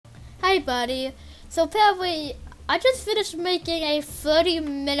Hi buddy. So apparently I just finished making a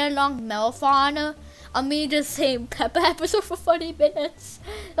 30-minute long marathon of me just saying Peppa episode for 30 minutes.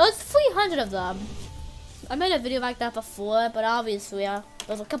 There was 300 of them. I made a video like that before, but obviously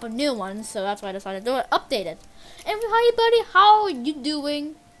there's a couple new ones, so that's why I decided to do it updated. And hi buddy, how are you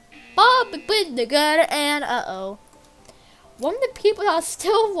doing? Bob pretty good, and one of the people that are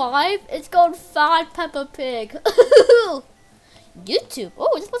still alive is called Fat Peppa Pig. YouTube.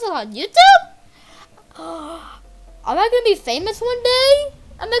 Oh, this was on YouTube? Am I gonna be famous one day?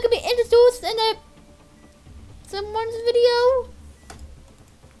 Am I gonna be introduced in someone's video?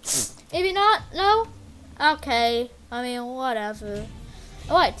 Maybe not? No? Okay. I mean, whatever.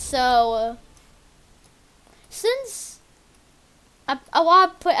 Alright, so since a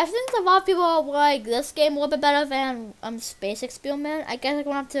lot of people like this game a little bit better than Space Experiment, I guess I'm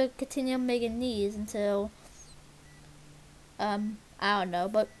gonna have to continue making these until I don't know,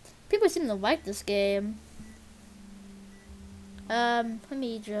 but people seem to like this game. Let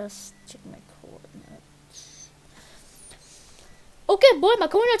me just check my coordinates. Okay, boy, my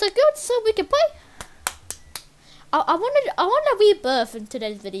coordinates are good, so we can play. I want to rebirth in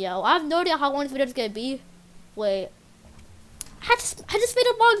today's video. I have no idea how long this video is gonna be. Wait, I just made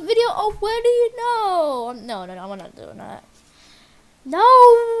a long video already. No, I'm not doing that. No.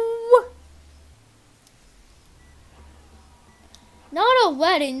 Not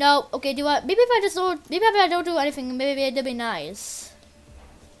already, no. Okay, maybe if I don't do anything, maybe it'd be nice.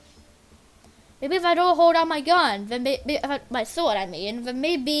 Maybe if I don't hold out my gun, then my sword, I mean, then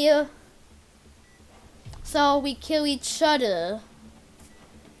maybe, so we kill each other.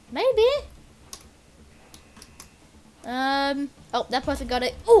 Maybe. Oh, that person got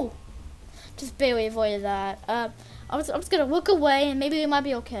it. Ooh! Just barely avoided that. I'm just gonna look away and maybe it might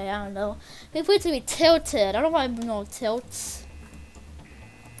be okay, I don't know. Maybe it's gonna be tilted. I don't want to know tilts.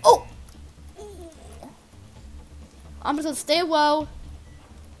 Oh! I'm just gonna stay low.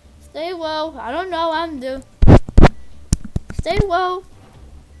 Stay low. I don't know what I'm doing. Stay low.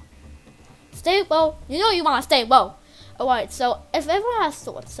 Stay low. You know you wanna stay low. Alright, so if everyone has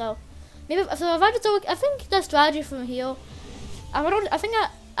swords, so maybe if I just do, I think the strategy from here. If I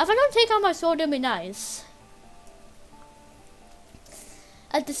don't take out my sword, it'll be nice.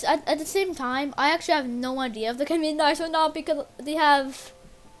 At the same time, I actually have no idea if they're gonna be nice or not because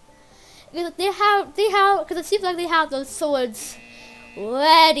because it seems like they have those swords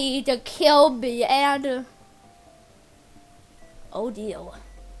ready to kill me, and oh dear,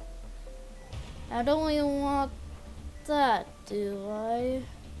 I don't really want that, do I?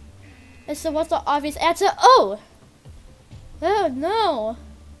 And so what's the obvious answer? Oh no.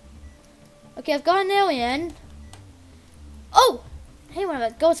 Okay, I've got an alien. Oh, hey, when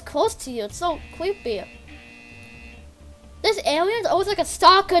it goes close to you, it's so creepy. This alien's always like a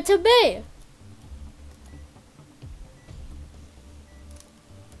stalker to me.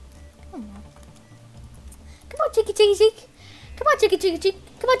 Come on. Come on, cheeky cheeky cheek. Come on, cheeky cheeky cheek.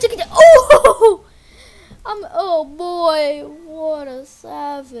 Come on, cheeky cheeky. Oh! Oh boy, what a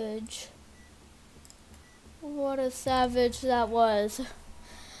savage. What a savage that was.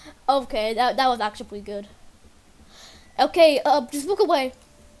 Okay, that was actually pretty good. Okay, just look away.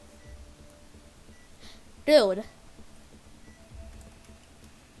 Dude.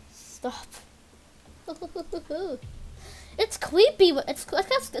 Stop. It's creepy. It's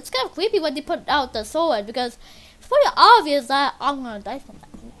kind of creepy when they put out the sword because it's pretty obvious that I'm gonna die from that.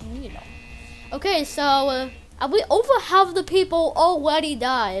 You know. Okay, so we over half the people already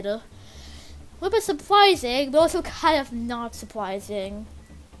died. A little bit surprising, but also kind of not surprising.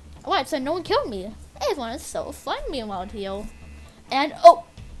 Alright, so no one killed me. Everyone is so friendly around here. And oh,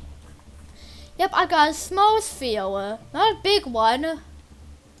 yep, I got a small sphere, not a big one.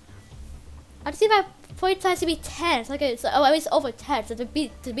 I see my point size to be 10. So okay, so at least over 10 so to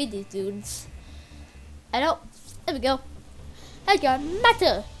beat these dudes. I know. There we go. I got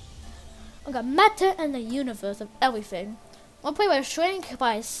matter. I got matter in the universe of everything. One point will shrink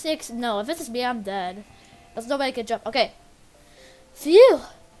by 6. No, if this is me, I'm dead. There's no way I can jump. Okay. Phew.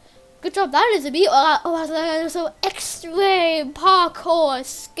 Good job. That is me. Oh, so extreme parkour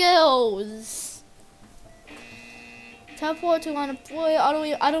skills. Teleport to on boy. I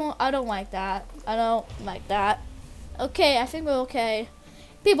don't like that. I don't like that. Okay, I think we're okay.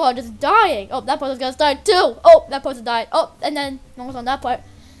 People are just dying. Oh, that person's gonna die too. Oh, that person died. Oh, and then no one's on that part.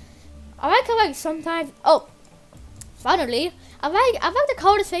 I like how like sometimes. Oh, finally, I like the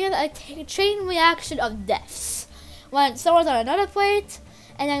coldest thing that a chain reaction of deaths. When someone's on another plate,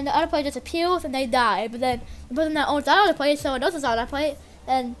 and then the other plate disappears and they die. But then the person that owns that other plate, someone else is on that plate,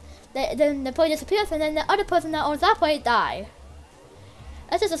 then the plate disappears, and then the other person that owns that plate die.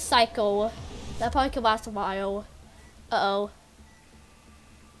 That's just a cycle. That probably could last a while. Uh-oh.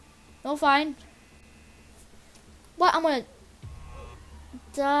 No, fine. What? I'm gonna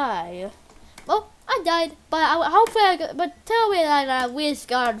die. Well, I died, but hopefully but tell me that I at least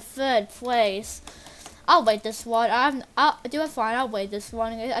got in 3rd place. I'll wait this one. I'll do it fine. I'll wait this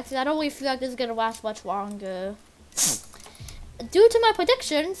one. Actually, I don't really feel like this is gonna last much longer. Due to my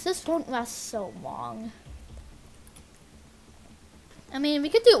predictions, this won't last so long. I mean, we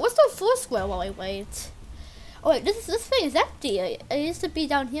could do. Let's do 4 square while I wait. Oh wait, this thing is empty. It used to be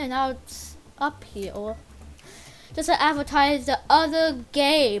down here. Now it's up here. Just to advertise the other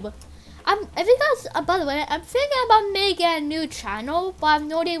game. If you guys, by the way, I'm thinking about making a new channel, but I have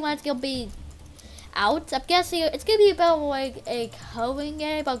no idea when it's gonna be out. I'm guessing it's gonna be about like a coloring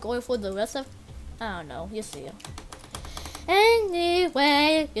game, about going for the rest of. I don't know. You see.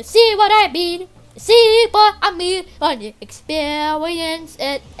 Anyway, you see what I mean. You see what I mean when you experience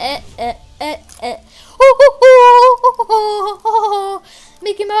it.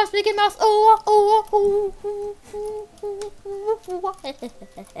 Mickey Mouse, Mickey Mouse.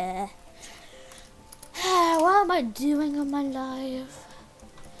 What am I doing in my life?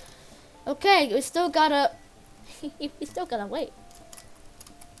 Okay, we still gotta wait.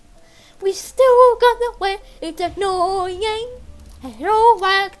 We still gotta wait. It's annoying. I don't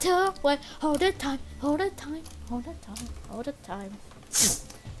like to wait all the time, all the time, all the time, all the time.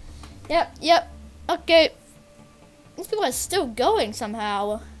 Yep. Okay. These people are still going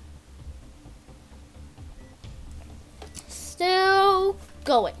somehow. Still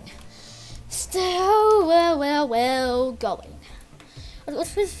going. Still well going.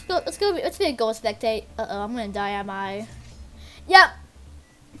 Let's be a go spectate. I'm gonna die, am I? Yep.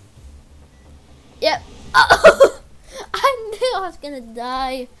 I knew I was gonna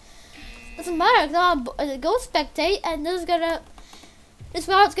die. Doesn't matter, because I'm gonna go spectate, and this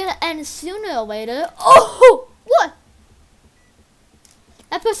round's gonna end sooner or later. Oh! What?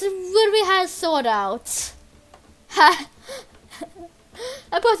 That person literally had a sword out. That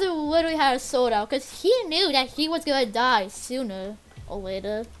person literally had a sword out, because he knew that he was gonna die sooner or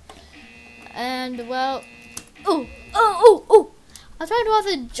later. And, well... Ooh! I was trying to do it as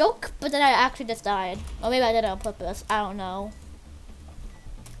a joke, but then I actually just died. Or maybe I did it on purpose. I don't know.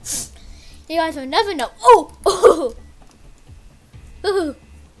 You guys will never know. Oh! Ooh!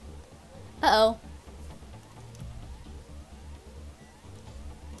 Uh-oh.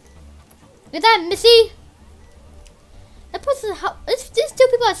 Look at that, Missy! That person, these 2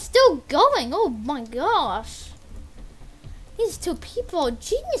 people are still going. Oh my gosh. These 2 people are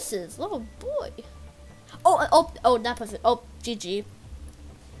geniuses. Oh boy. Oh, that person. Oh, GG.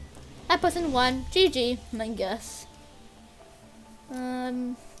 That person won. GG, I guess.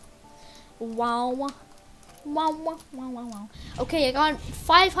 Wow. Okay, I got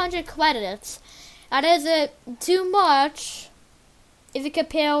 500 credits. That isn't too much if you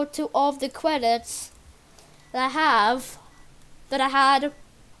compare to all of the credits that I had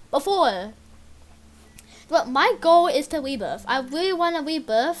before. But my goal is to rebirth. I really want to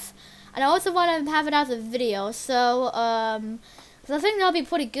rebirth, and I also want to have it as a video. So I think that'll be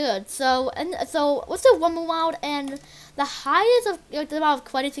pretty good. So let's do one more round, and the highest of the amount of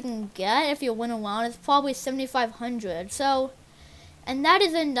credits you can get if you win a round is probably 7,500. So, and that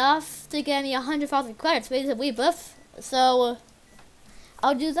is enough to get me 100,000 credits for the rebirth. So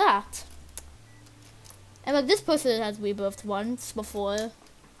I'll do that. And like this person has rebirthed once before,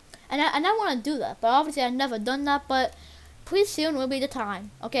 and I want to do that, but obviously I've never done that. But pretty soon will be the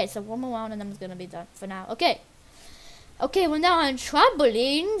time. Okay, so one more round and I'm gonna be done for now. Okay, we're now on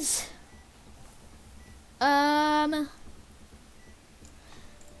trampolines. Boing,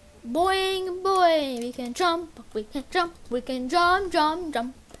 boing, we can jump, we can jump, we can jump.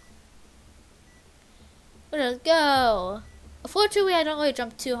 Let's go. Unfortunately, I don't really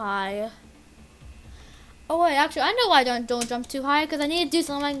jump too high. Oh wait, actually, I know why I don't jump too high, because I need to do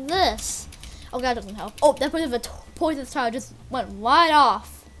something like this. Oh, that doesn't help. Oh, that person with a poisonous tile just went right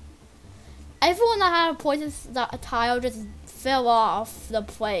off. Everyone that had a poisonous tile just fell off the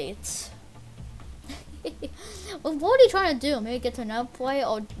plate. Well, what are you trying to do? Maybe get to another plate,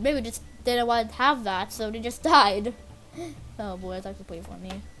 or maybe just they didn't want to have that, so they just died. Oh boy, that's actually pretty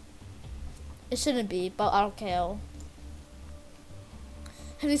funny. It shouldn't be, but I don't care.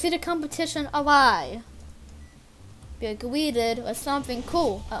 Have you seen the competition? Oh, why? Be greeted with something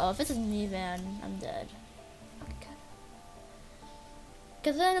cool. If this isn't me, then I'm dead. Okay.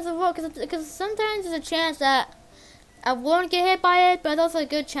 Because then there's a because sometimes there's a chance that I won't get hit by it, but there's also a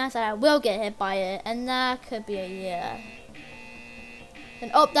good chance that I will get hit by it, and that could be a yeah.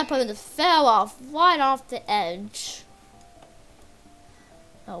 And oh, that person just fell off right off the edge.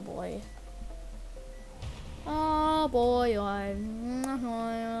 Oh boy. Oh boy,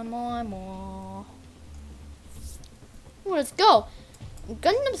 let's go.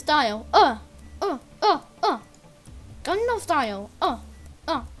 Gundam style. Gundam style.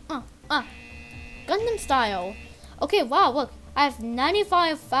 Gundam style. Okay, wow, look. I have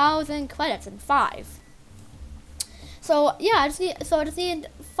 95,000 credits and 5. So, yeah, I just need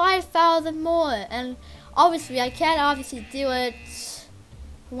 5,000 more. And obviously, I can't obviously do it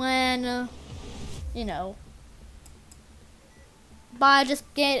when, you know, by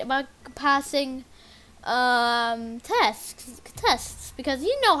passing tests, because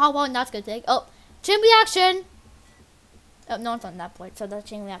you know how long that's gonna take. Oh, chain reaction. Oh no, it's on that point, so that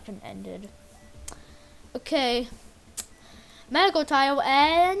chain reaction ended. Okay, medical tile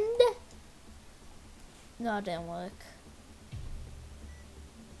and no, it didn't work.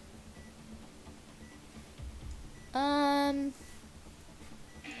 I'm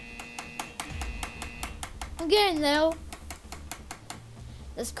getting there.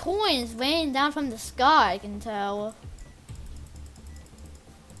 This coin is raining down from the sky, I can tell.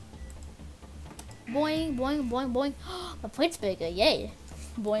 Boing, boing, boing, boing. My plate's bigger, yay.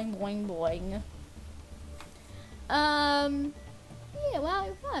 Boing, boing, boing. Yeah, well,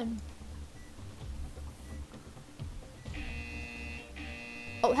 you're fun.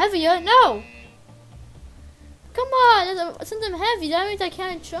 Oh, heavier? No! Come on, there's something heavy. That means I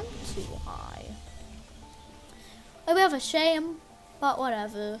can't jump too high. A bit of a shame. But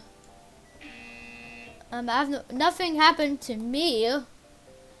whatever. Nothing happened to me.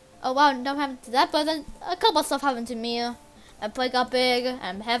 Oh wow, nothing happened to that, but then a couple of stuff happened to me. My plate got big,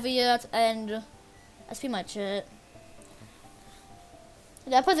 I'm heavier, and that's pretty much it.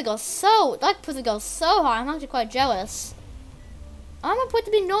 That pussy goes so high, I'm actually quite jealous. I'm gonna put it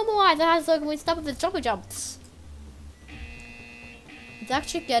to be normalized, it has like we stop with the jumper jumps. It's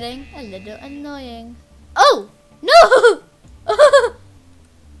actually getting a little annoying. Oh! No!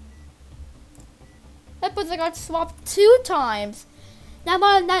 That person got swapped 2 times. Now I'm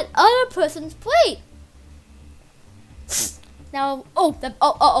on that other person's plate. Now,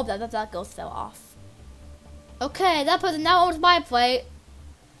 that ghost fell off. Okay, that person now owns my plate.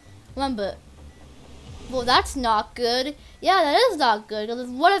 Remember, well, that's not good. Yeah, that is not good. Because if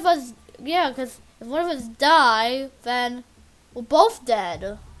one of us, because if one of us die, then we're both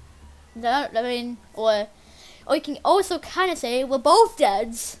dead. I mean, or you can also kind of say we're both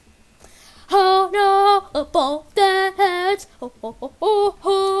dead. Oh no, we're both dead.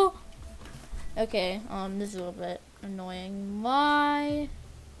 Oh. Okay, this is a little bit annoying. Why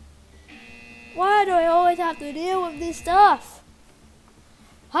do I always have to deal with this stuff?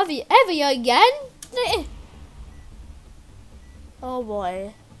 Heavy again? Oh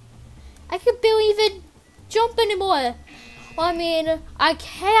boy. I can barely even jump anymore. Well, I mean, I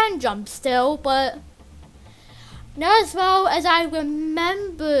can jump still, but not as well as I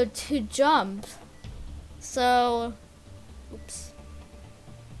remember to jump. So, oops.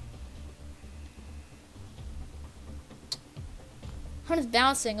 I'm just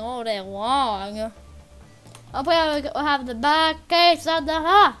bouncing all day long. I'll have the back case of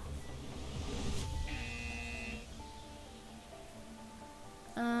the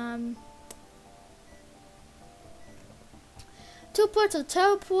two ports of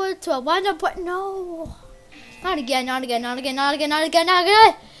teleport to a wind-up port. No, not again.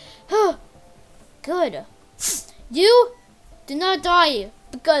 Good. You do not die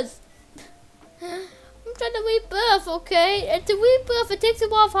because I'm trying to rebirth, okay? And to rebirth, it takes a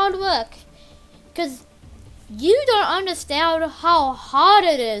lot of hard work. Because you don't understand how hard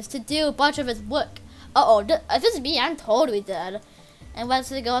it is to do a bunch of his work. Uh-oh, if this is me, I'm totally dead. And let's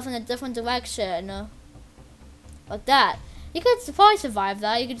go off in a different direction. Like that. You could probably survive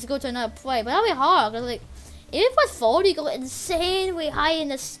that. You could just go to another play. But that'll be hard. Cause, like, even if it's forward, you go insanely high in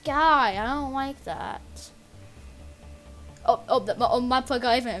the sky. I don't like that. My play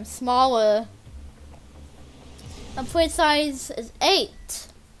got even smaller. My play size is 8.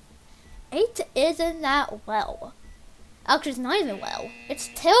 8 isn't that well. Actually, it's not even well. It's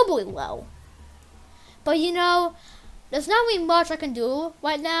terribly low. But you know, there's not really much I can do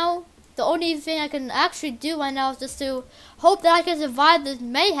right now. The only thing I can actually do right now is just to hope that I can survive this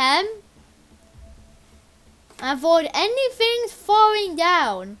mayhem and avoid anything falling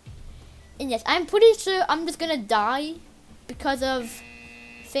down. And yes, I'm pretty sure I'm just gonna die because of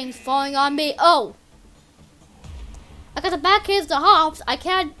things falling on me. Oh! I got the back case of the hops. I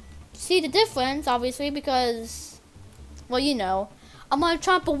can't see the difference, obviously, because, well, you know, I'm on a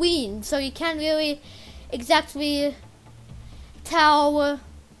trampoline, so you can't really exactly tell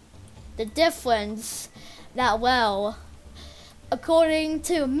the difference that well. according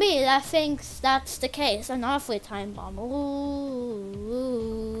to me, that thinks that's the case. Another time bomb. Ooh.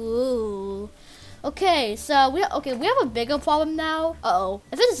 Okay, so we have a bigger problem now. Uh-oh.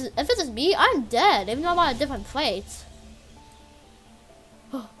 If this is me, I'm dead, even though I'm on a different plate.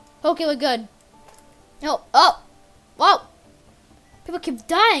 Okay, we're good. No, oh, whoa. People keep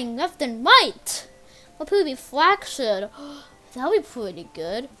dying left and right. Well, people be fractured. That'll be pretty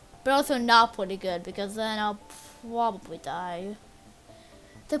good, but also not pretty good because then I'll probably die.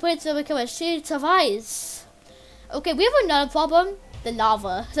 The plates will become a sheet of ice. Okay, we have another problem. The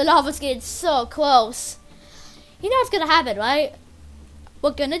lava. The lava's getting so close. You know what's gonna happen, right?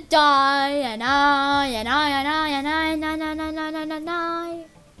 We're gonna die, and I.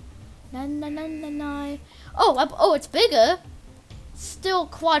 Oh, it's bigger. Still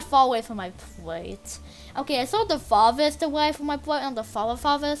quite far away from my plate. Okay, it's not the farthest away from my plate, not the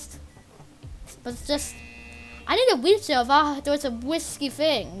farthest. But it's just, I need to reach over doing some risky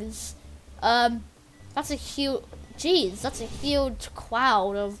things. That's a huge, jeez, that's a huge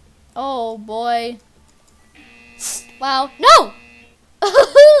cloud of, oh boy. Wow, no!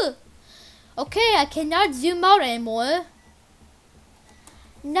 Okay, I cannot zoom out anymore.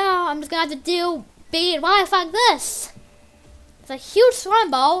 No, I'm just gonna have to do being life like this. It's a huge slime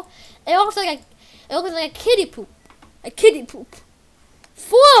ball. It looks like a kitty poop. A kitty poop.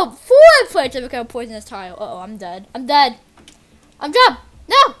 Four plates have become poisonous tile. Uh oh, I'm dead. I'm dead. I'm dropped.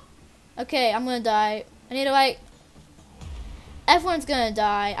 No! Okay, I'm gonna die. I need to wait. Everyone's gonna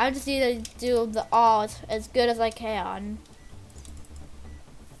die. I just need to do the art as good as I can.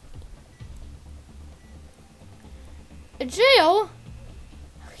 A jail?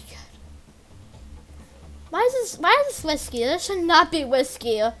 Why is this risky? This should not be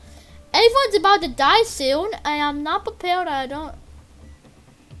risky. Everyone's about to die soon, and I'm not prepared. I don't.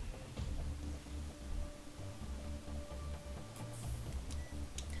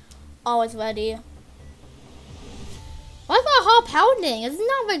 Always ready. Why's my heart pounding? It's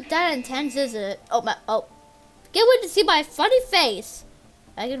not like that intense, is it? Oh my! Oh, get ready to see my funny face.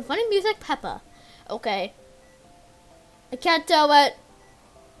 Making funny music, Peppa. Okay. I can't do it.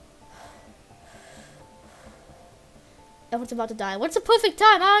 Everyone's about to die. What's the perfect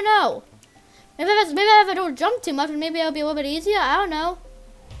time? I don't know. Maybe if I don't jump too much, maybe it'll be a little bit easier. I don't know.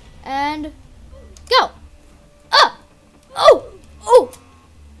 And go. Ah! Oh! Oh!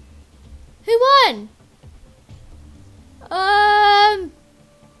 Who won?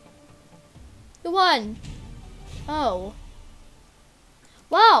 Who won? Oh.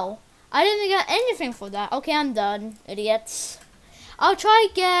 Wow. I didn't get anything for that. Okay, I'm done, idiots. I'll try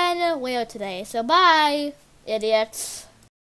again later today. So bye, idiots.